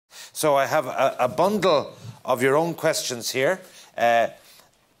So I have a bundle of your own questions here.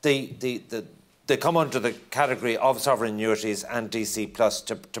 They come under the category of sovereign annuities and DC Plus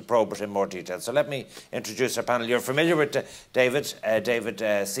to probe it in more detail. So let me introduce our panel. You're familiar with David. David,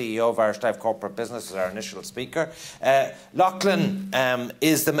 CEO of Irish Life Corporate Business, is our initial speaker. Lachlan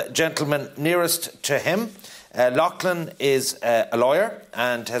is the gentleman nearest to him. Lachlan is a lawyer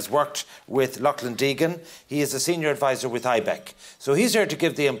and has worked with Lachlan Deegan. He is a senior advisor with IBEC. So he's here to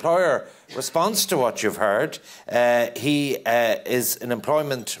give the employer response to what you've heard. He is an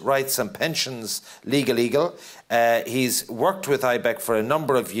employment rights and pensions legal. He's worked with IBEC for a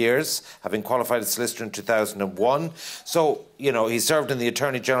number of years, having qualified as solicitor in 2001. So, you know, he served in the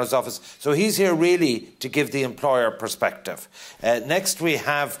Attorney General's office. So he's here really to give the employer perspective. Next we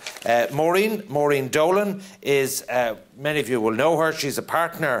have Maureen. Maureen Dolan is, many of you will know her, she's a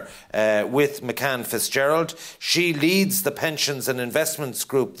partner with McCann Fitzgerald. She leads the pensions and investments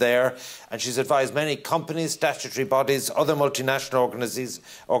group there, and she's advised many companies, statutory bodies, other multinational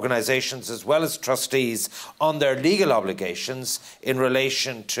organisations, as well as trustees, on their legal obligations in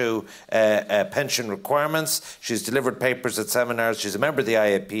relation to pension requirements. She's delivered papers at seminars. She's a member of the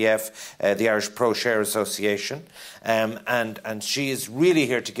IAPF, the Irish Pro Share Association, and she is really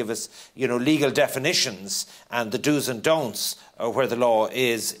here to give us, you know, legal definitions and the do's and don'ts where the law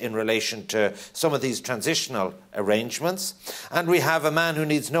is in relation to some of these transitional arrangements. And we have a man who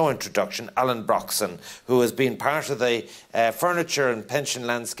needs no introduction, Alan Broxson, who has been part of the furniture and pension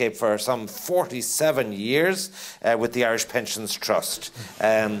landscape for some 47 years with the Irish Pensions Trust.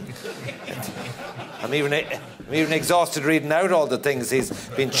 I'm even exhausted reading out all the things. He's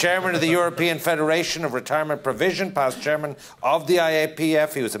been chairman of the European Federation of Retirement Provision, past chairman of the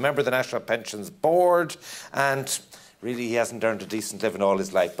IAPF. He was a member of the National Pensions Board, and really, he hasn't earned a decent living all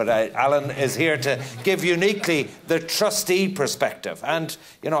his life. But Alan is here to give uniquely the trustee perspective. And,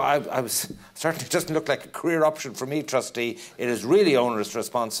 you know, I was certainly doesn't look like a career option for me, trustee. It is really onerous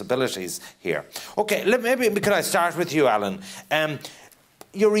responsibilities here. OK, maybe could I start with you, Alan?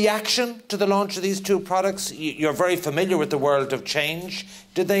 Your reaction to the launch of these two products, you're very familiar with the world of change.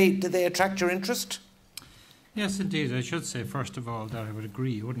 Did they attract your interest? Yes, indeed. I should say, first of all, that I would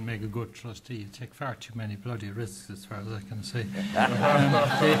agree. You wouldn't make a good trustee. You'd take far too many bloody risks, as far as I can say.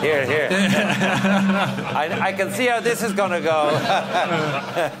 Here. I can see how this is going to go.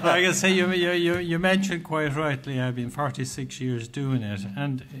 I can say you mentioned quite rightly, I've been 46 years doing it.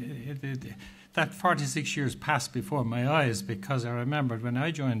 And that 46 years passed before my eyes, because I remembered when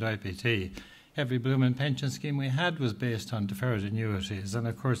I joined IPT, every blooming pension scheme we had was based on deferred annuities. And,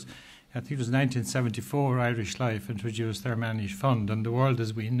 of course, I think it was 1974, Irish Life introduced their managed fund, and the world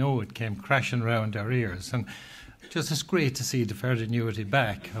as we know it came crashing round our ears. And just it's great to see deferred annuity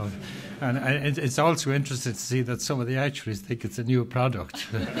back. And it's also interesting to see that some of the actuaries think it's a new product.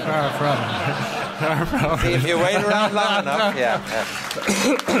 Far from. See, if you wait around long enough, yeah.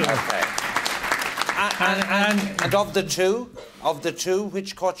 Okay. And of the two,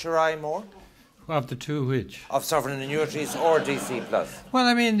 which caught your eye more? Of the two, which? Of sovereign annuities or DC Plus? Well,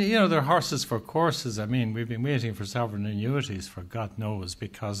 I mean, you know, they're horses for courses. I mean, we've been waiting for sovereign annuities for God knows,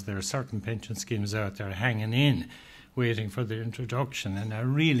 because there are certain pension schemes out there hanging in, waiting for their introduction. And I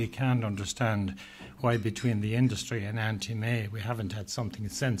really can't understand why between the industry and Auntie May we haven't had something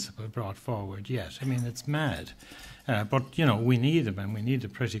sensible brought forward yet. I mean, it's mad. But, you know, we need them, and we need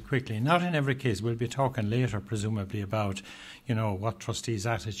it pretty quickly. Not in every case. We'll be talking later, presumably, about, you know, what trustees'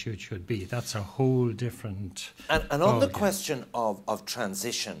 attitude should be. That's a whole different... And on the question of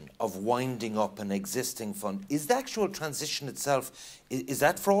transition, of winding up an existing fund, is the actual transition itself, is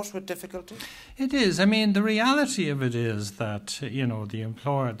that fraught with difficulty? It is. I mean, the reality of it is that, you know, the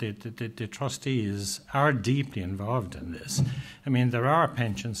employer, the trustees are deeply involved in this. I mean, there are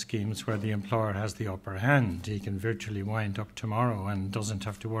pension schemes where the employer has the upper hand. He can virtually wind up tomorrow and doesn't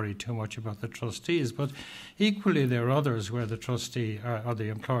have to worry too much about the trustees. But equally, there are others where the trustee or the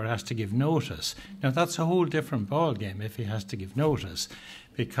employer has to give notice. Now, that's a whole different ballgame if he has to give notice,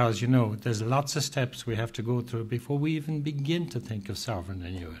 because, you know, there's lots of steps we have to go through before we even begin to think of sovereign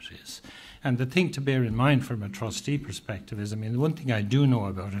annuities. And the thing to bear in mind from a trustee perspective is, I mean, the one thing I do know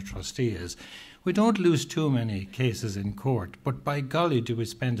about a trustee is we don't lose too many cases in court, but by golly do we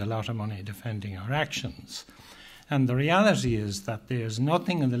spend a lot of money defending our actions. And the reality is that there's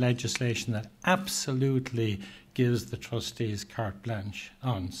nothing in the legislation that absolutely gives the trustees carte blanche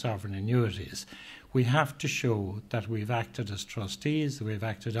on sovereign annuities. We have to show that we've acted as trustees, that we've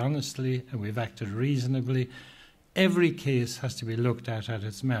acted honestly, and we've acted reasonably. Every case has to be looked at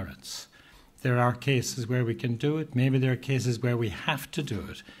its merits. There are cases where we can do it. Maybe there are cases where we have to do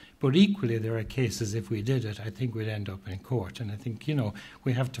it. But equally, there are cases, if we did it, I think we'd end up in court. And I think,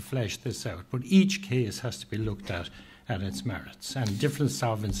 we have to flesh this out. But each case has to be looked at its merits. And different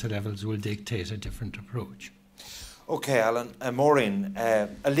solvency levels will dictate a different approach. OK, Alan. Maureen,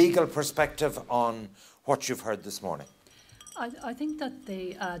 a legal perspective on what you've heard this morning. I think that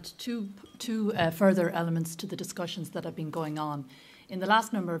they add two further elements to the discussions that have been going on. In the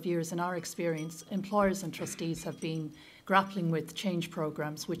last number of years, in our experience, employers and trustees have been grappling with change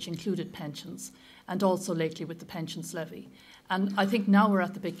programmes which included pensions, and also lately with the pensions levy. And I think now we're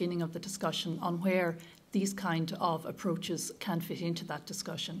at the beginning of the discussion on where these kind of approaches can fit into that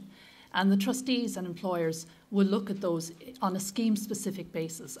discussion. And the trustees and employers will look at those on a scheme-specific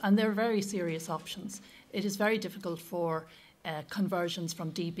basis, and they're very serious options. It is very difficult for conversions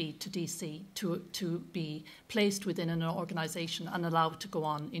from DB to DC to be placed within an organisation and allowed to go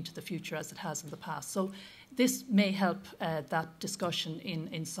on into the future as it has in the past. So this may help that discussion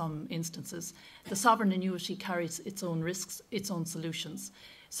in some instances. The sovereign annuity carries its own risks, its own solutions.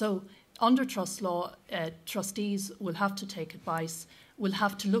 So under trust law, trustees will have to take advice, will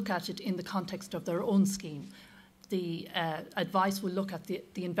have to look at it in the context of their own scheme. The advice will look at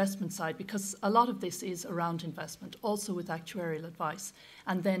the investment side, because a lot of this is around investment, also with actuarial advice,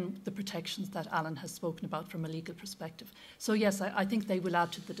 and then the protections that Alan has spoken about from a legal perspective. So yes, I think they will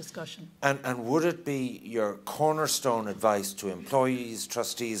add to the discussion. And would it be your cornerstone advice to employees,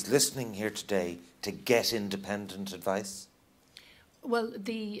 trustees listening here today to get independent advice? Well,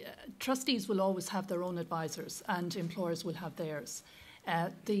 the trustees will always have their own advisors and employers will have theirs.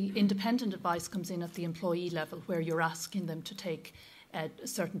 The independent advice comes in at the employee level, where you're asking them to take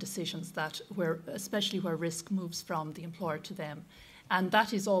certain decisions especially where risk moves from the employer to them. And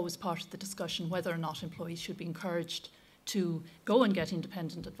that is always part of the discussion, whether or not employees should be encouraged to go and get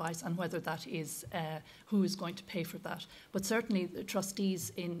independent advice, and whether that is who is going to pay for that. But certainly the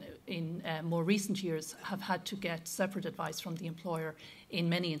trustees in more recent years have had to get separate advice from the employer in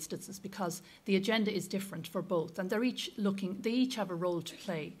many instances, because the agenda is different for both, and they each have a role to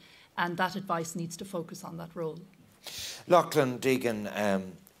play, and that advice needs to focus on that role. Lachlan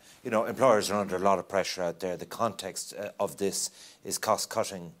Deegan, employers are under a lot of pressure out there. The context of this is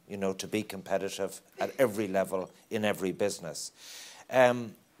cost-cutting, to be competitive at every level in every business.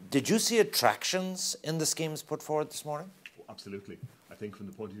 Did you see attractions in the schemes put forward this morning? Oh, absolutely. I think from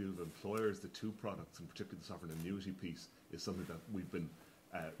the point of view of employers, the two products, and particularly the sovereign annuity piece, is something that we've been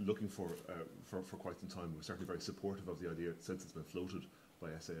looking for quite some time. We're certainly very supportive of the idea since it's been floated by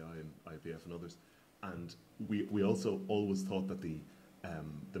SAI and IPF and others. And we also always thought that the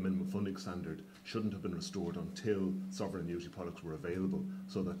minimum funding standard shouldn't have been restored until sovereign annuity products were available,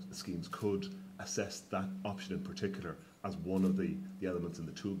 so that the schemes could assess that option in particular as one of the elements in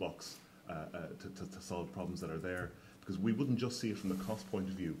the toolbox to solve problems that are there. Because we wouldn't just see it from the cost point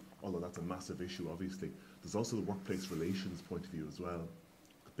of view, although that's a massive issue, obviously. There's also the workplace relations point of view as well.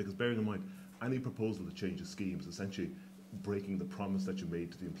 Because bearing in mind, any proposal that changes schemes, essentially breaking the promise that you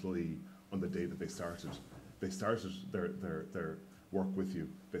made to the employee on the day that they started. They started their work with you.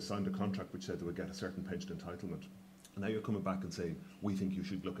 They signed a contract which said they would get a certain pension entitlement. And now you're coming back and saying, we think you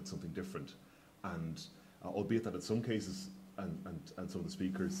should look at something different. And albeit that in some cases, and some of the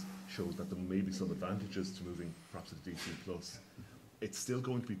speakers showed that there may be some advantages to moving perhaps to DC+, it's still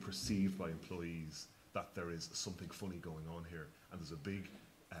going to be perceived by employees that there is something funny going on here, and there's a big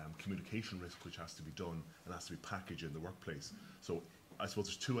communication risk which has to be done and has to be packaged in the workplace. So I suppose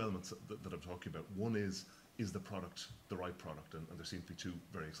there's two elements that I'm talking about. One is the product the right product? And there seem to be two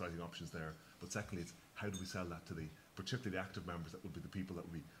very exciting options there. But secondly, it's how do we sell that to particularly the active members, that would be the people that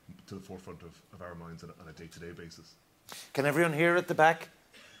would be to the forefront of our minds on a day-to-day basis. Can everyone hear at the back?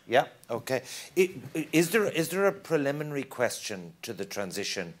 Yeah, okay. Is there a preliminary question to the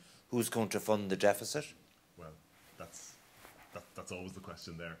transition? Who's going to fund the deficit? Well, that's always the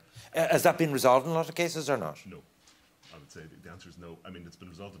question there. Has that been resolved in a lot of cases or not? No. I would say the answer is no. I mean, it's been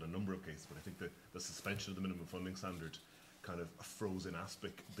resolved in a number of cases, but I think the suspension of the minimum funding standard kind of froze in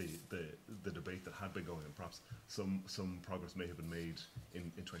aspect the debate that had been going, and perhaps some progress may have been made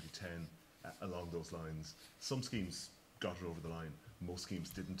in 2010 along those lines. Some schemes got it over the line, most schemes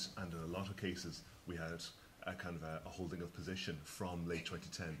didn't, and in a lot of cases we had a kind of a holding of position from late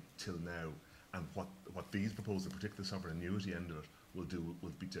 2010 till now. And what these proposals, particularly the sovereign annuity end of it, will do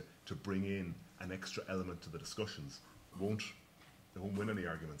will be to bring in an extra element to the discussions. They won't win any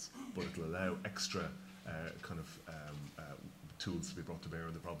arguments, but it'll allow extra tools to be brought to bear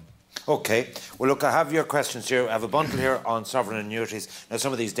on the problem. Okay. Well, look, I have your questions here. I have a bundle here on sovereign annuities. Now,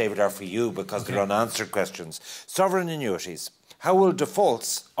 some of these, David, are for you because they're unanswered questions. Sovereign annuities. How will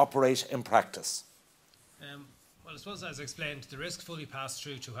defaults operate in practice? Well, I suppose, as I explained, the risk fully passed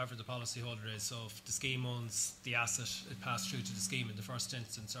through to whoever the policyholder is. So if the scheme owns the asset, it passed through to the scheme in the first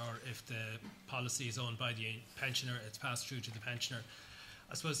instance, or if the policy is owned by the pensioner, it's passed through to the pensioner.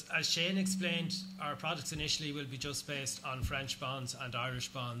 I suppose, as Shane explained, our products initially will be just based on French bonds and Irish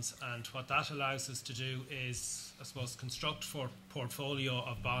bonds, and what that allows us to do is, I suppose, construct for portfolio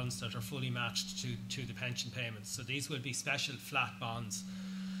of bonds that are fully matched to the pension payments. So these will be special flat bonds.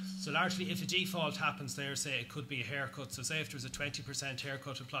 So largely, if a default happens there, say it could be a haircut. So say if there was a 20%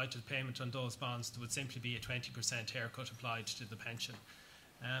 haircut applied to the payment on those bonds, there would simply be a 20% haircut applied to the pension.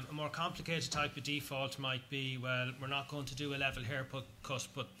 A more complicated type of default might be, well, we're not going to do a level haircut cut,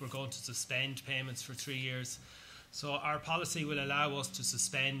 but we're going to suspend payments for 3 years. So our policy will allow us to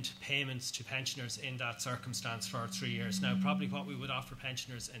suspend payments to pensioners in that circumstance for 3 years. Now, probably what we would offer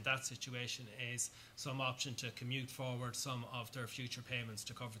pensioners in that situation is some option to commute forward some of their future payments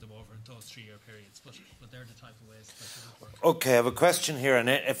to cover them over those 3-year periods. But they're the type of ways that it would work. Okay, I have a question here,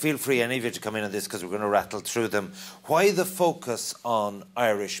 and feel free, any of you, to come in on this because we're going to rattle through them. Why the focus on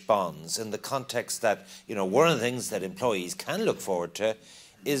Irish bonds in the context that, you know, one of the things that employees can look forward to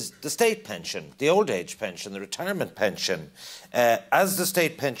is the state pension, the old age pension, the retirement pension. As the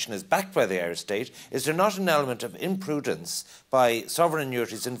state pension is backed by the Irish state, is there not an element of imprudence by sovereign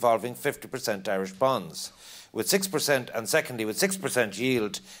annuities involving 50% Irish bonds? With 6%, and secondly, with 6%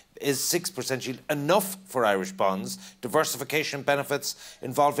 yield, is 6% yield enough for Irish bonds? Diversification benefits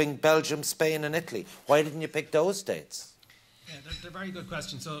involving Belgium, Spain and Italy. Why didn't you pick those states? Yeah, they're very good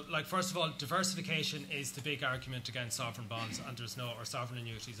questions. So, like, first of all, diversification is the big argument against sovereign bonds and or sovereign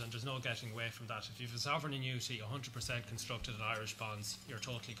annuities, and there's no getting away from that. If you have a sovereign annuity 100% constructed in Irish bonds, you're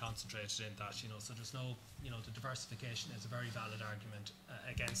totally concentrated in that, you know. So there's no, you know, the diversification is a very valid argument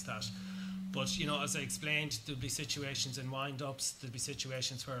against that. But, you know, as I explained, there'll be situations in wind-ups, there'll be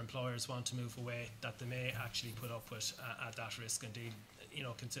situations where employers want to move away that they may actually put up with at that risk and, you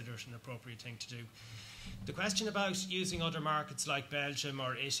know, consider it an appropriate thing to do. The question about using other markets like Belgium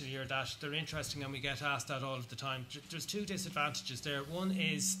or Italy or that, they're interesting and we get asked that all of the time. There's two disadvantages there. One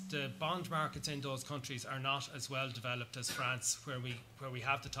is the bond markets in those countries are not as well developed as France, where we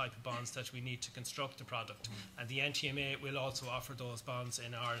have the type of bonds that we need to construct the product. And the NTMA will also offer those bonds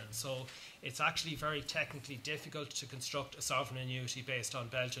in Ireland. So it's actually very technically difficult to construct a sovereign annuity based on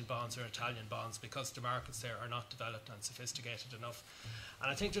Belgian bonds or Italian bonds because the markets there are not developed and sophisticated enough. And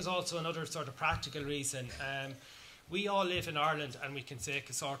I think there's also another sort of practical reason. We all live in Ireland and we can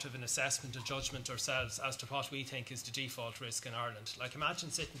take a sort of an assessment, a judgment ourselves as to what we think is the default risk in Ireland. Like, imagine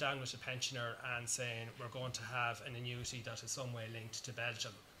sitting down with a pensioner and saying we're going to have an annuity that is some way linked to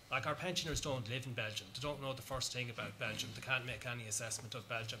Belgium. Like, our pensioners don't live in Belgium. They don't know the first thing about Belgium. They can't make any assessment of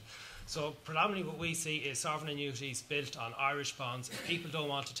Belgium. So predominantly what we see is sovereign annuities built on Irish bonds. If people don't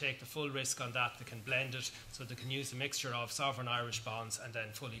want to take the full risk on that, they can blend it, so they can use a mixture of sovereign Irish bonds and then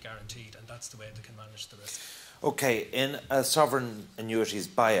fully guaranteed, and that's the way they can manage the risk. Okay, in a sovereign annuities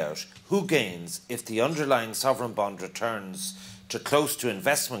buyout, who gains if the underlying sovereign bond returns to close to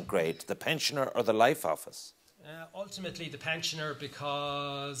investment grade, the pensioner or the life office? Ultimately the pensioner,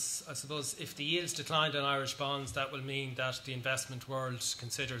 because I suppose if the yields declined on Irish bonds, that will mean that the investment world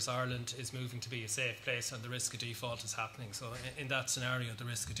considers Ireland is moving to be a safe place and the risk of default is happening. So in that scenario, the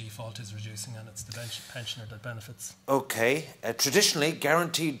risk of default is reducing and it's the pensioner that benefits. Okay. Traditionally,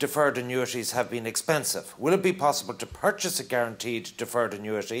 guaranteed deferred annuities have been expensive. Will it be possible to purchase a guaranteed deferred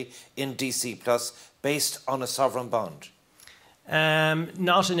annuity in DC Plus based on a sovereign bond?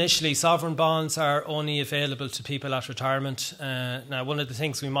 Not initially. Sovereign bonds are only available to people at retirement. Now, one of the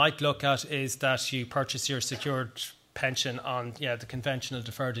things we might look at is that you purchase your secured pension on the conventional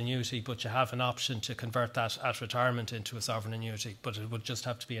deferred annuity, but you have an option to convert that at retirement into a sovereign annuity. But it would just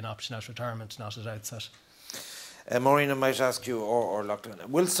have to be an option at retirement, not at outset. Maureen, I might ask you, or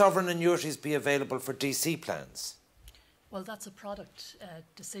Lachlan, will sovereign annuities be available for DC plans? Well, that's a product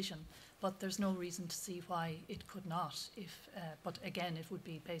decision. But there's no reason to see why it could not. But again, it would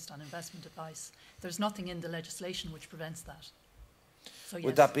be based on investment advice. There's nothing in the legislation which prevents that. So, yes.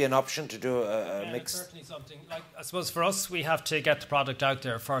 Would that be an option to do a mix? Certainly something. Like, I suppose for us, we have to get the product out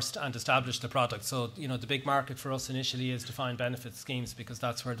there first and establish the product. So, you know, the big market for us initially is defined benefit schemes because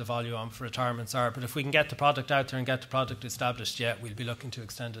that's where the volume for retirements are. But if we can get the product out there and get the product established, we'll be looking to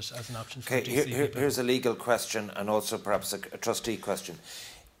extend it as an option for DC people. Here's a legal question and also perhaps a trustee question.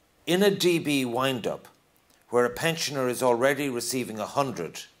 In a DB wind-up, where a pensioner is already receiving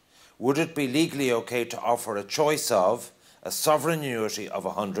 100, would it be legally okay to offer a choice of a sovereign annuity of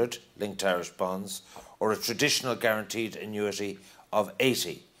 100, linked to Irish bonds, or a traditional guaranteed annuity of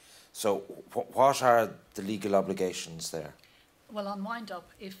 80? So what are the legal obligations there? Well, on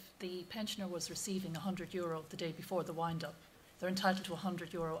wind-up, if the pensioner was receiving €100 the day before the wind-up, they're entitled to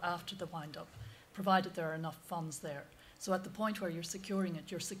 €100 after the wind-up, provided there are enough funds there. So at the point where you're securing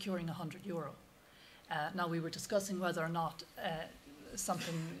it, you're securing €100. Now, we were discussing whether or not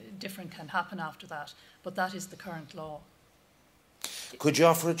something different can happen after that, but that is the current law. Could you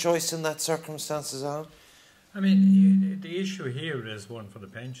offer a choice in that circumstances, Alan? I mean, the issue here is one for the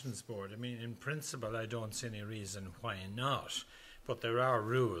Pensions Board. I mean, in principle, I don't see any reason why not. But there are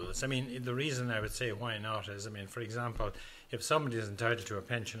rules. I mean, the reason I would say why not is, I mean, for example, if somebody is entitled to a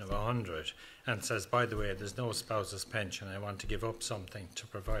pension of 100 and says, by the way, there's no spouse's pension, I want to give up something to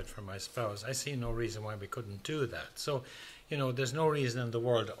provide for my spouse, I see no reason why we couldn't do that. So, you know, there's no reason in the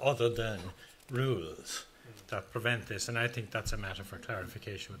world other than rules that prevent this, and I think that's a matter for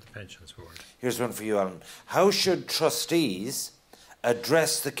clarification with the Pensions Board. Here's one for you, Alan. How should trustees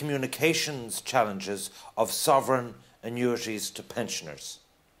address the communications challenges of sovereign annuities to pensioners?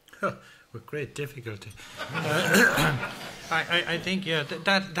 With great difficulty. I think, yeah,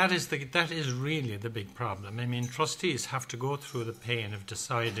 that is really the big problem. I mean, trustees have to go through the pain of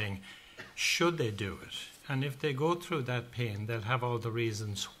deciding should they do it, and if they go through that pain, they'll have all the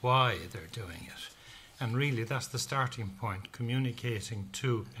reasons why they're doing it. And really, that's the starting point, communicating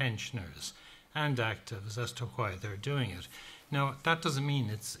to pensioners and actives as to why they're doing it. Now, that doesn't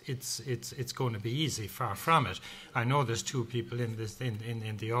mean it's going to be easy, far from it. I know there's two people in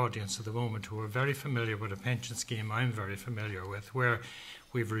the audience at the moment who are very familiar with a pension scheme I'm very familiar with, where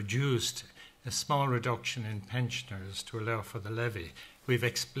we've reduced a small reduction in pensioners to allow for the levy. We've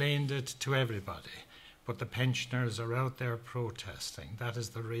explained it to everybody. But the pensioners are out there protesting. That is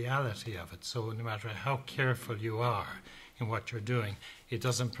the reality of it. So no matter how careful you are in what you're doing, it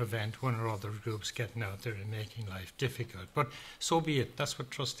doesn't prevent one or other groups getting out there and making life difficult. But so be it. That's what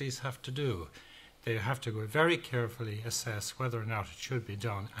trustees have to do. They have to go very carefully assess whether or not it should be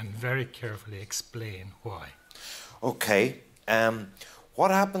done and very carefully explain why. Okay. What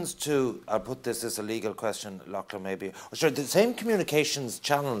happens to, I'll put this as a legal question, Lachlan, maybe. Sure, the same communications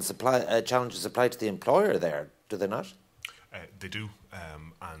challenges apply to the employer there, do they not? They do,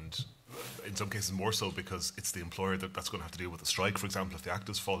 and in some cases more so because it's the employer that's going to have to deal with the strike, for example, if the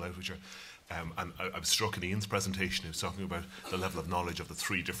actives fall out, which are, and I was struck in Ian's presentation, he was talking about the level of knowledge of the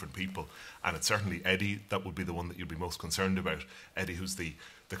three different people, and it's certainly Eddie that would be the one that you'd be most concerned about. Eddie, who's the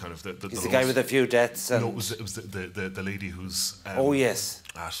kind of he's the guy with a few deaths. No, it was the lady who's oh yes,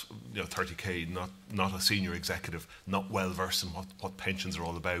 at 30k, not a senior executive, not well versed in what pensions are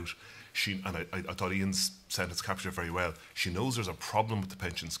all about. I thought Ian's sentence captured it very well. She knows there's a problem with the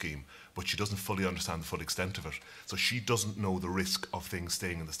pension scheme, but she doesn't fully understand the full extent of it. So she doesn't know the risk of things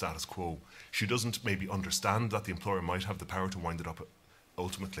staying in the status quo. She doesn't maybe understand that the employer might have the power to wind it up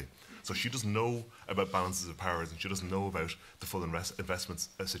ultimately. So she doesn't know about balances of powers, and she doesn't know about the full investments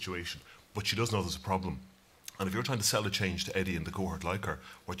situation. But she does know there's a problem. And if you're trying to sell a change to Eddie and the cohort like her,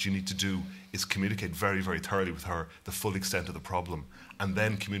 what you need to do is communicate very, very thoroughly with her the full extent of the problem, and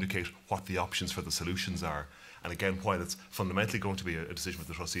then communicate what the options for the solutions are. And again, while it's fundamentally going to be a decision with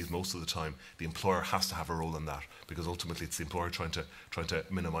the trustees most of the time, the employer has to have a role in that, because ultimately it's the employer trying to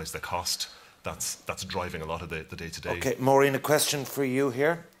minimise the cost that's driving a lot of the day-to-day. Okay, Maureen, a question for you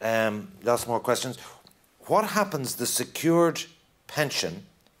here. Lots more questions. What happens to the secured pension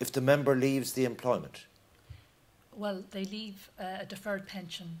if the member leaves the employment? Well, they leave a deferred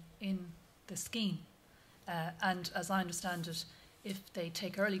pension in the scheme. And as I understand it, if they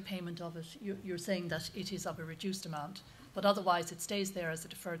take early payment of it, you're saying that it is of a reduced amount, but otherwise it stays there as a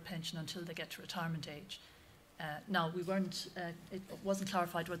deferred pension until they get to retirement age. Now, it wasn't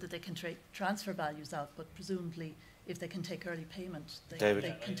clarified whether they can transfer values out, but presumably if they can take early payment, they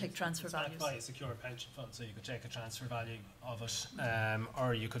can take transfer values. It's backed by a secure pension fund, so you could take a transfer value of it,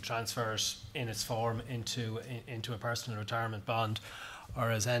 or you could transfer it in its form into a personal retirement bond, or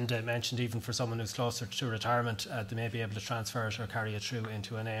as Enda mentioned, even for someone who's closer to retirement, they may be able to transfer it or carry it through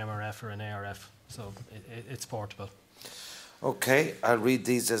into an AMRF or an ARF, so it's portable. Okay, I'll read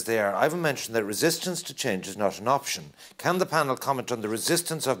these as they are. Ivan mentioned that resistance to change is not an option. Can the panel comment on the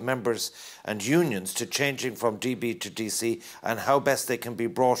resistance of members and unions to changing from DB to DC and how best they can be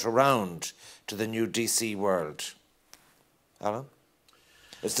brought around to the new DC world? Alan?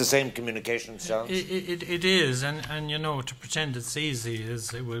 It's the same communications challenge? It is, and you know, to pretend it's easy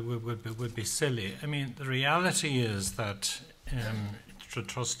would be silly. I mean, the reality is that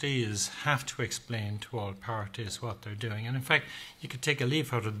trustees have to explain to all parties what they're doing. And in fact, you could take a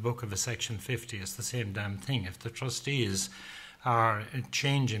leaf out of the book of a Section 50. It's the same damn thing. If the trustees are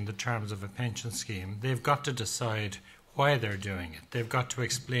changing the terms of a pension scheme, they've got to decide why they're doing it. They've got to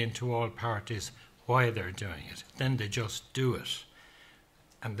explain to all parties why they're doing it. Then they just do it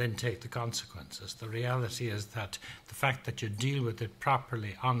and then take the consequences. The reality is that the fact that you deal with it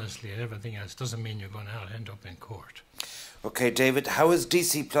properly, honestly, and everything else doesn't mean you're going to end up in court. Okay, David, how is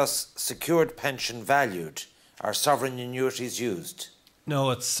DC Plus secured pension valued? Are sovereign annuities used?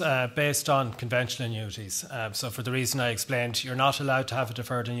 No, it's based on conventional annuities. So for the reason I explained, you're not allowed to have a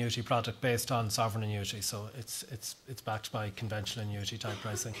deferred annuity product based on sovereign annuity. So it's backed by conventional annuity type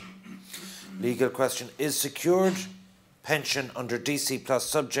pricing. Legal question. Is secured pension under DC Plus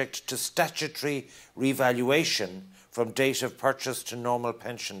subject to statutory revaluation from date of purchase to normal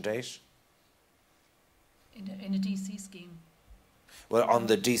pension date? In a DC scheme? Well, on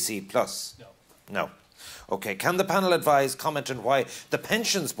the DC Plus? No. No. Okay, can the panel advise, comment on why the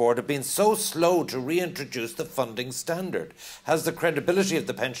Pensions Board have been so slow to reintroduce the funding standard? Has the credibility of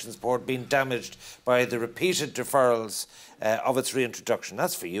the Pensions Board been damaged by the repeated deferrals of its reintroduction?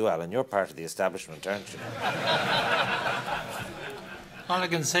 That's for you, Alan. You're part of the establishment, aren't you? All I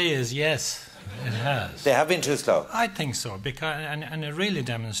can say is yes, it has. They have been too slow. I think so, because and it really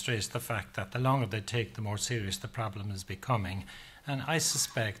demonstrates the fact that the longer they take, the more serious the problem is becoming. And I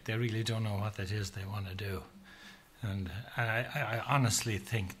suspect they really don't know what it is they want to do. And I honestly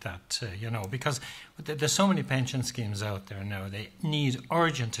think that, because there's so many pension schemes out there now, they need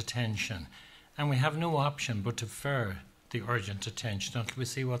urgent attention. And we have no option but to defer the urgent attention until we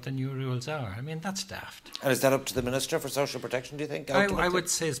see what the new rules are. I mean, that's daft. And is that up to the Minister for Social Protection, do you think? I would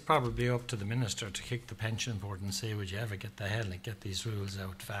say it's probably up to the Minister to kick the pension board and say, would you ever get the hell and get these rules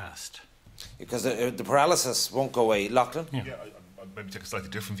out fast? Because the paralysis won't go away. Lachlan? Yeah, I'll maybe take a slightly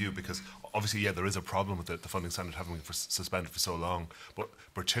different view, because obviously, yeah, there is a problem with the funding standard having been suspended for so long, but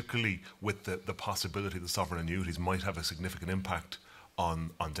particularly with the possibility that sovereign annuities might have a significant impact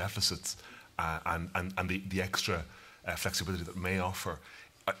on deficits and the extra flexibility that may offer.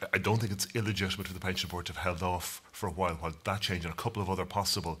 I don't think it's illegitimate for the pension board to have held off for a while that change and a couple of other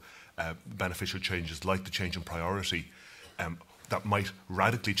possible beneficial changes, like the change in priority, that might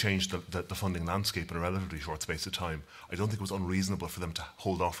radically change the funding landscape in a relatively short space of time. I don't think it was unreasonable for them to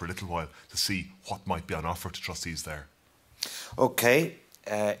hold off for a little while to see what might be on offer to trustees there. Okay,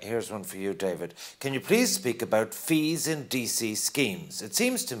 here's one for you, David. Can you please speak about fees in DC schemes? It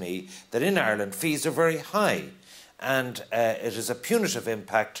seems to me that in Ireland fees are very high and it is a punitive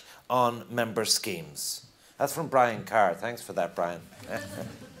impact on member schemes. That's from Brian Carr. Thanks for that, Brian.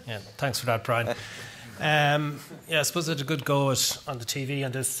 Yeah, thanks for that, Brian. Yeah, I suppose I had a good go on the TV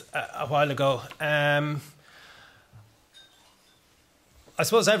on this a while ago. I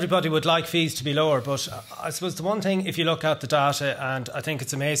suppose everybody would like fees to be lower, but I suppose the one thing, if you look at the data, and I think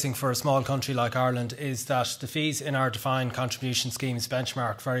it's amazing for a small country like Ireland, is that the fees in our defined contribution schemes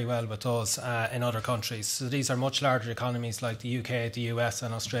benchmark very well with those in other countries. So these are much larger economies like the UK, the US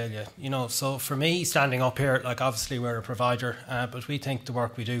and Australia. So for me, standing up here, like obviously we're a provider, but we think the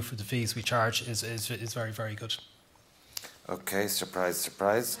work we do for the fees we charge is very, very good. Okay, surprise,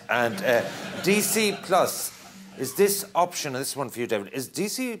 surprise. And DC Plus. Is this option, and this is one for you, David, is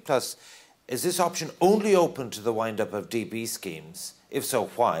DC Plus, is this option only open to the wind-up of DB schemes? If so,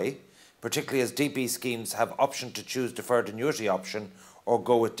 why? Particularly as DB schemes have option to choose deferred annuity option or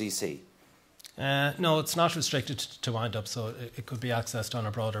go with DC? No, it's not restricted to wind-up, so it could be accessed on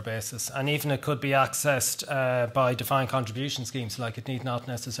a broader basis. And even it could be accessed by defined contribution schemes, like it need not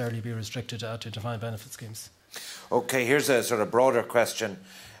necessarily be restricted to defined benefit schemes. Okay, here's a sort of broader question.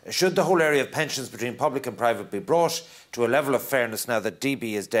 Should the whole area of pensions between public and private be brought to a level of fairness now that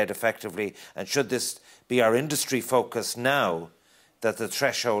DB is dead effectively? And should this be our industry focus now that the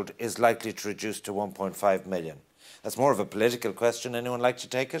threshold is likely to reduce to 1.5 million? That's more of a political question. Anyone like to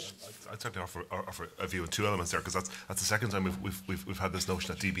take it? I'd certainly offer a view on two elements there, because that's the second time we've had this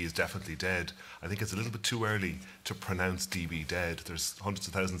notion that DB is definitely dead. I think it's a little bit too early to pronounce DB dead. There's hundreds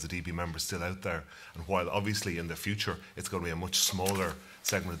of thousands of DB members still out there, and while obviously in the future it's going to be a much smaller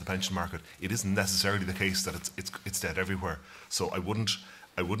segment of the pension market, it isn't necessarily the case that it's dead everywhere. So I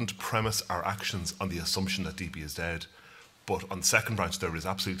wouldn't premise our actions on the assumption that DB is dead. But on the second branch, there is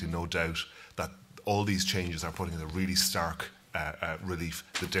absolutely no doubt that all these changes are putting in a really stark relief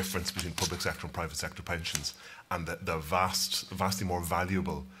the difference between public sector and private sector pensions, and the vastly more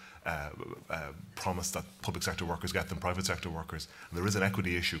valuable promise that public sector workers get than private sector workers. And there is an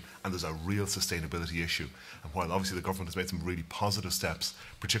equity issue and there's a real sustainability issue. And while obviously the government has made some really positive steps,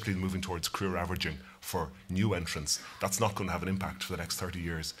 particularly moving towards career averaging for new entrants, that's not going to have an impact for the next 30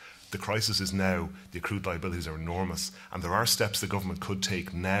 years. The crisis is now, the accrued liabilities are enormous, and there are steps the government could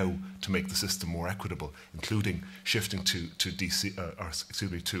take now to make the system more equitable, including shifting to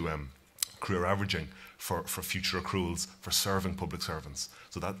career averaging for future accruals for serving public servants.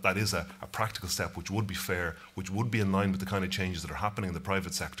 So that is a practical step which would be fair, which would be in line with the kind of changes that are happening in the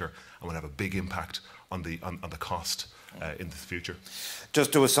private sector and would have a big impact on the cost in the future.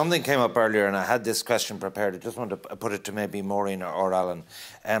 Just there was something came up earlier, and I had this question prepared. I just want to put it to maybe Maureen or Alan.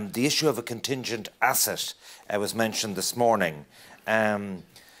 The issue of a contingent asset was mentioned this morning.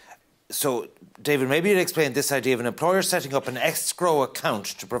 So, David, maybe you'd explain this idea of an employer setting up an escrow account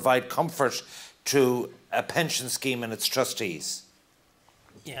to provide comfort to a pension scheme and its trustees.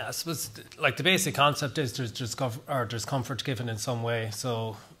 Yeah, I suppose like the basic concept is there's comfort given in some way.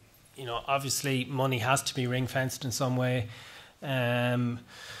 So, obviously money has to be ring fenced in some way.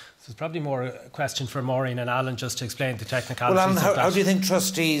 So it's probably more a question for Maureen and Alan just to explain the technicalities. Well, Alan, of that. how do you think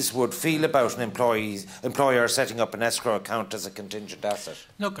trustees would feel about an employer setting up an escrow account as a contingent asset?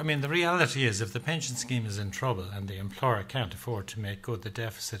 Look, I mean, the reality is if the pension scheme is in trouble and the employer can't afford to make good the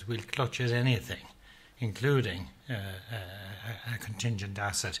deficit, we'll clutch at anything, including a contingent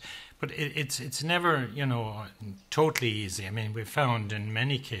asset. But it's never, totally easy. I mean, we've found in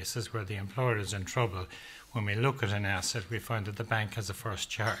many cases where the employer is in trouble, when we look at an asset, we find that the bank has a first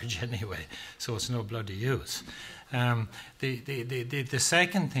charge anyway, so it's no bloody use. The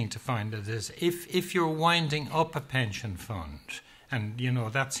second thing to find out is if you're winding up a pension fund, and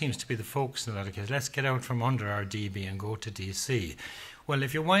that seems to be the focus in a lot of cases, let's get out from under our DB and go to DC. Well,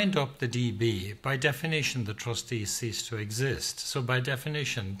 if you wind up the DB, by definition the trustees cease to exist. So by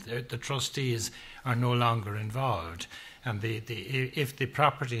definition the trustees are no longer involved. And if the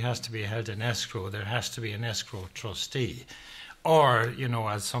property has to be held in escrow, there has to be an escrow trustee. Or,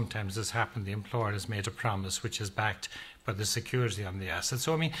 as sometimes has happened, the employer has made a promise which is backed by the security on the asset.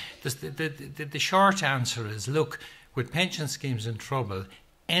 So, I mean, the short answer is, look, with pension schemes in trouble,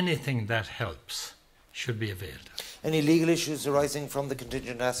 anything that helps should be availed. Any legal issues arising from the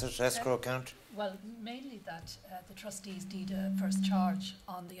contingent asset escrow account? Well, mainly that the trustees need a first charge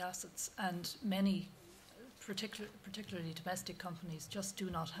on the assets, and many particularly domestic companies just do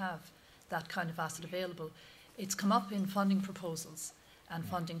not have that kind of asset available. It's come up in funding proposals and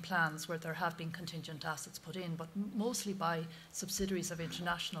funding plans where there have been contingent assets put in, but mostly by subsidiaries of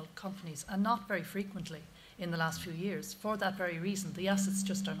international companies, and not very frequently in the last few years. For that very reason, the assets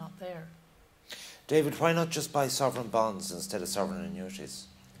just are not there. David, why not just buy sovereign bonds instead of sovereign annuities?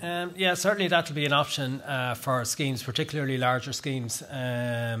 Yeah, certainly that will be an option for schemes, particularly larger schemes,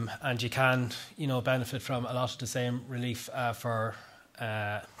 and you can, benefit from a lot of the same relief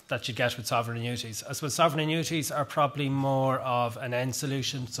that you get with sovereign annuities. I suppose sovereign annuities are probably more of an end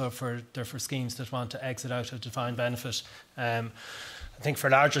solution, so they're for schemes that want to exit out of defined benefit. I think for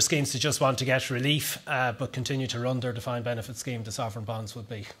larger schemes that just want to get relief but continue to run their defined benefit scheme, the sovereign bonds would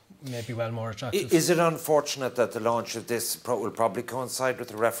be maybe well more attractive. Is it unfortunate that the launch of this will probably coincide with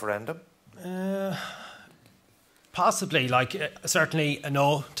the referendum? Possibly. Certainly a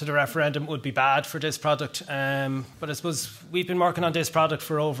no to the referendum would be bad for this product. But I suppose we've been working on this product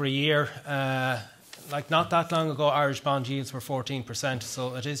for over a year. Not that long ago, Irish bond yields were 14%.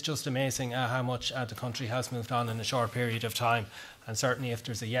 So it is just amazing how much the country has moved on in a short period of time. And certainly if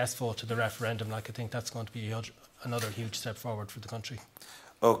there's a yes vote to the referendum, I think that's going to be another huge step forward for the country.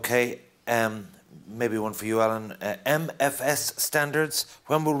 Okay, maybe one for you, Alan. MFS standards,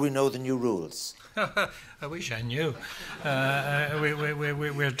 when will we know the new rules? I wish I knew.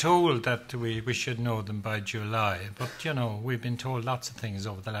 We're told that we should know them by July, but we've been told lots of things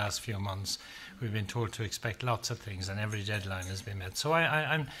over the last few months. We've been told to expect lots of things, and every deadline has been met. So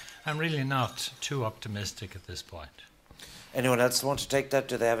I'm really not too optimistic at this point. Anyone else want to take that?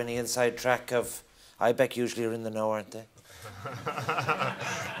 Do they have any inside track of IBEC? Usually are in the know, aren't they?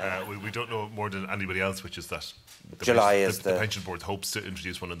 We don't know more than anybody else, which is that the pension board hopes to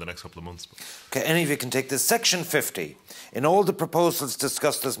introduce one in the next couple of months. Okay, any of you can take this. Section 50. In all the proposals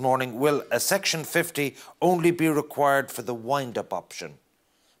discussed this morning, will a Section 50 only be required for the wind-up option?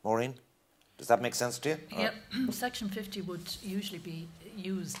 Maureen, does that make sense to you? Yep. Section 50 would usually be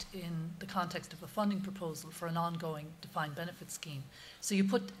used in the context of a funding proposal for an ongoing defined benefit scheme. So you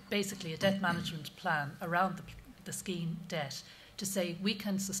put basically a debt management plan around the scheme debt to say we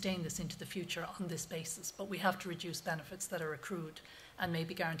can sustain this into the future on this basis, but we have to reduce benefits that are accrued and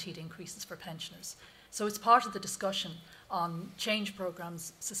maybe guaranteed increases for pensioners. So it's part of the discussion on change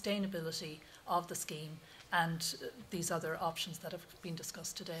programmes, sustainability of the scheme, and these other options that have been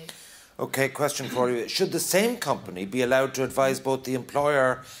discussed today. Okay, question for you. Should the same company be allowed to advise both the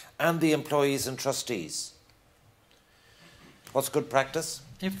employer and the employees and trustees? What's good practice?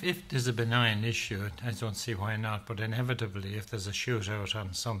 If there's a benign issue, I don't see why not, but inevitably if there's a shootout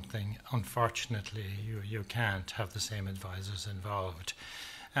on something, unfortunately you can't have the same advisors involved.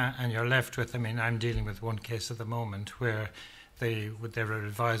 and you're left with, I mean, I'm dealing with one case at the moment where there are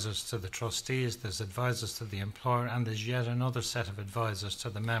advisors to the trustees, there's advisors to the employer, and there's yet another set of advisors to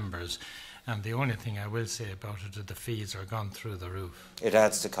the members. And the only thing I will say about it is the fees are gone through the roof. It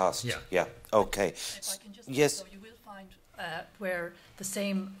adds to cost. Yeah. Okay. If I can just yes. so you will find where the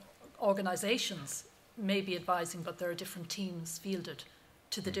same organisations may be advising, but there are different teams fielded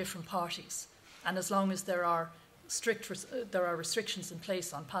to the different parties. And as long as there are restrictions in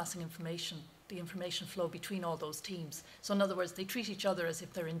place on passing information, the information flow between all those teams. So in other words, they treat each other as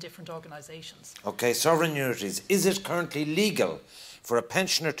if they're in different organisations. Okay, sovereign annuities. Is it currently legal for a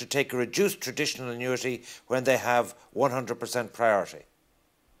pensioner to take a reduced traditional annuity when they have 100% priority?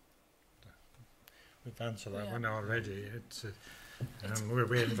 We've answered that one already. We're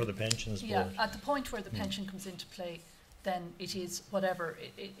waiting for the pensions board. Yeah, at the point where the pension comes into play, then it is whatever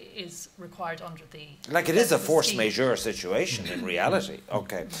is required under the... Like it is a force majeure situation in reality.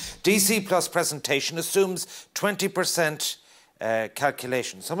 Okay. DC Plus presentation assumes 20%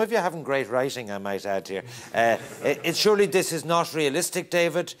 calculation. Some of you haven't great writing, I might add here. Surely this is not realistic,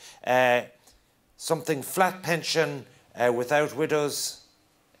 David. Something flat pension without widows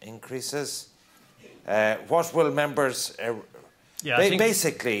increases. What will members...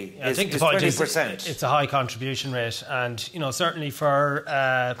 basically, I think the point is it's a high contribution rate, and certainly for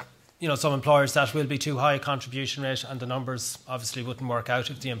some employers that will be too high a contribution rate, and the numbers obviously wouldn't work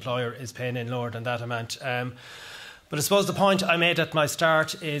out if the employer is paying in lower than that amount. But I suppose the point I made at my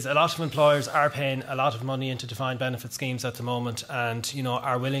start is a lot of employers are paying a lot of money into defined benefit schemes at the moment, and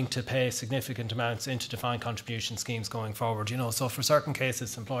are willing to pay significant amounts into defined contribution schemes going forward. So for certain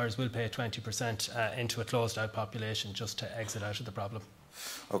cases, employers will pay 20% into a closed out population just to exit out of the problem.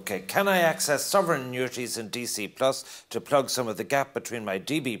 Okay, can I access sovereign annuities in DC Plus to plug some of the gap between my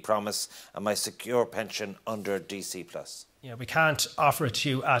DB promise and my secure pension under DC Plus? Yeah, we can't offer it to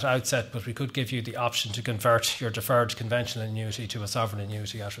you at outset, but we could give you the option to convert your deferred conventional annuity to a sovereign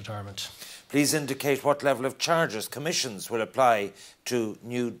annuity at retirement. Please indicate what level of charges, commissions will apply to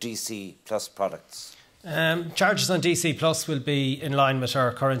new DC Plus products. Charges on DC Plus will be in line with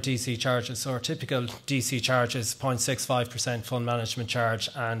our current DC charges. So our typical DC charge is 0.65% fund management charge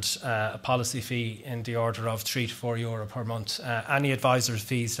and a policy fee in the order of €3 to €4 per month. Any advisor's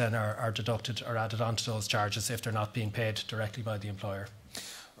fees then are deducted or added onto those charges if they're not being paid directly by the employer.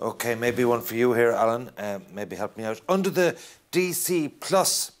 Okay, maybe one for you here, Alan. Maybe help me out. Under the DC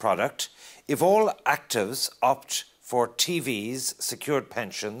Plus product, if all actives opt for TVs, secured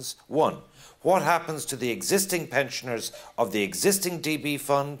pensions, 1. What happens to the existing pensioners of the existing DB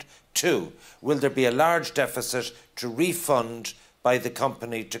fund? 2. Will there be a large deficit to refund by the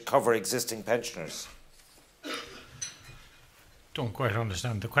company to cover existing pensioners? Don't quite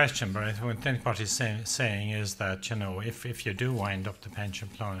understand the question, but I think what he's saying is that, if you do wind up the pension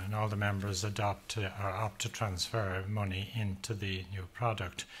plan and all the members opt to transfer money into the new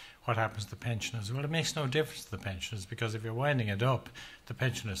product, what happens to the pensioners? Well, it makes no difference to the pensioners, because if you're winding it up, the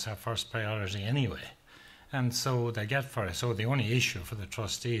pensioners have first priority anyway. And so they get for it. So the only issue for the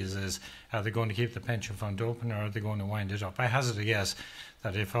trustees is, are they going to keep the pension fund open, or are they going to wind it up? I hazard a guess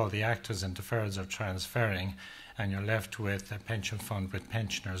that if all the actives and deferreds are transferring and you're left with a pension fund with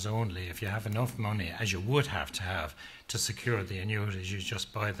pensioners only, if you have enough money, as you would have to secure the annuities, you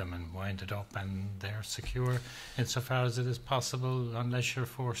just buy them and wind it up, and they're secure insofar as it is possible, unless you're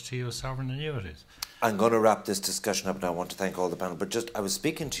forced to use sovereign annuities. I'm going to wrap this discussion up now. I want to thank all the panel, but I was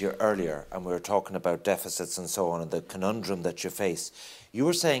speaking to you earlier and we were talking about deficits and so on and the conundrum that you face. You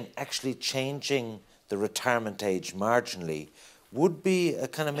were saying actually changing the retirement age marginally would be a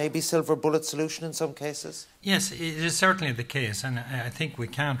kind of maybe silver bullet solution in some cases? Yes, it is certainly the case, and I think we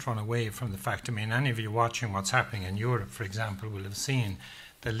can't run away from the fact. I mean, any of you watching what's happening in Europe, for example, will have seen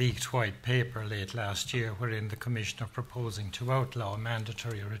the leaked white paper late last year wherein the Commission are proposing to outlaw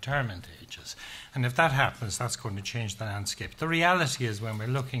mandatory retirement ages. And if that happens, that's going to change the landscape. The reality is, when we're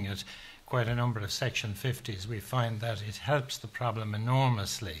looking at quite a number of Section 50s, we find that it helps the problem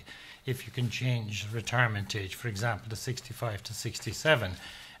enormously if you can change retirement age, for example, to 65 to 67.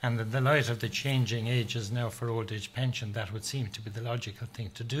 And in the light of the changing ages now for old age pension, that would seem to be the logical thing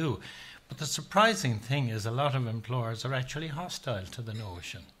to do. But the surprising thing is a lot of employers are actually hostile to the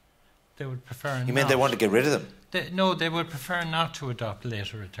notion. They would prefer You mean they want to get rid of them? No, they would prefer not to adopt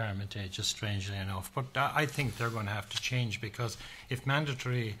later retirement ages, strangely enough. But I think they're going to have to change, because if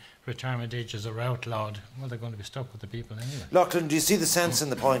mandatory retirement ages are outlawed, well, they're going to be stuck with the people anyway. Lachlan, do you see the sense in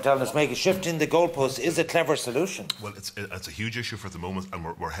the point Alan is making? Shifting the goalposts is a clever solution. Well, it's a huge issue for the moment, and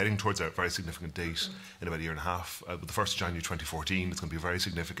we're heading towards a very significant date in about a year and a half. With the 1st of January 2014, it's going to be very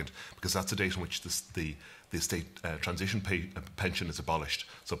significant, because that's the date in which the state transition pension is abolished.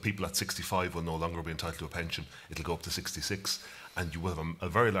 So people at 65 will no longer be entitled to a pension. It'll go up to 66. And you will have a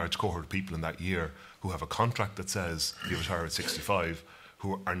very large cohort of people in that year who have a contract that says you retire at 65,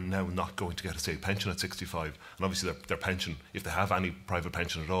 who are now not going to get a state pension at 65. And obviously their pension, if they have any private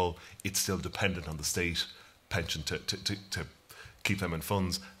pension at all, it's still dependent on the state pension to keep them in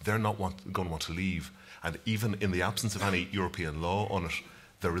funds. They're not going to want to leave. And even in the absence of any European law on it,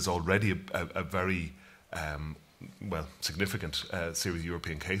 there is already a very significant series of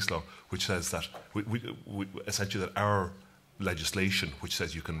European case law which says that we essentially that our legislation, which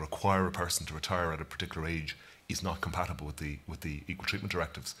says you can require a person to retire at a particular age, is not compatible with the equal treatment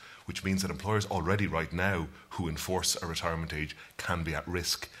directives, which means that employers already right now who enforce a retirement age can be at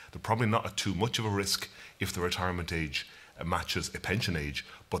risk. They're probably not at too much of a risk if the retirement age matches a pension age,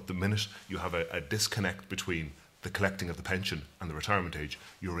 but the minute you have a disconnect between the collecting of the pension and the retirement age,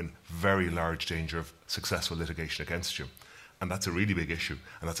 you're in very large danger of successful litigation against you. And that's a really big issue,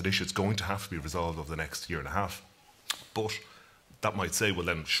 and that's an issue that's going to have to be resolved over the next year and a half. But that might say, well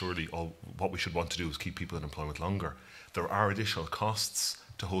then surely what we should want to do is keep people in employment longer. There are additional costs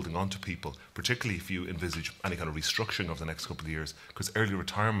to holding on to people, particularly if you envisage any kind of restructuring over the next couple of years, because early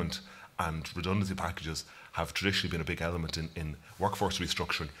retirement and redundancy packages have traditionally been a big element in workforce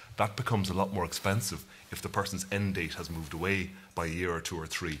restructuring. That becomes a lot more expensive if the person's end date has moved away by a year or 2 or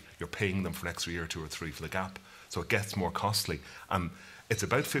 3. You're paying them for an extra year or 2 or 3 for the gap. So it gets more costly. And it's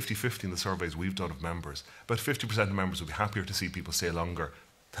about 50-50 in the surveys we've done of members. About 50% of members would be happier to see people stay longer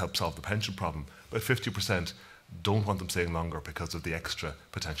to help solve the pension problem. About 50% don't want them staying longer because of the extra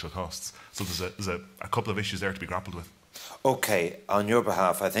potential costs. So there's a couple of issues there to be grappled with. OK, on your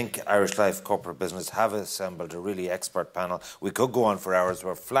behalf, I think Irish Life Corporate Business have assembled a really expert panel. We could go on for hours,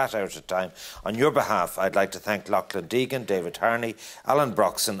 we're flat out of time. On your behalf, I'd like to thank Lachlan Deegan, David Harney, Alan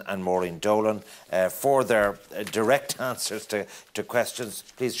Broxson and Maureen Dolan for their direct answers to questions.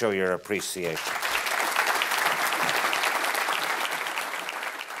 Please show your appreciation.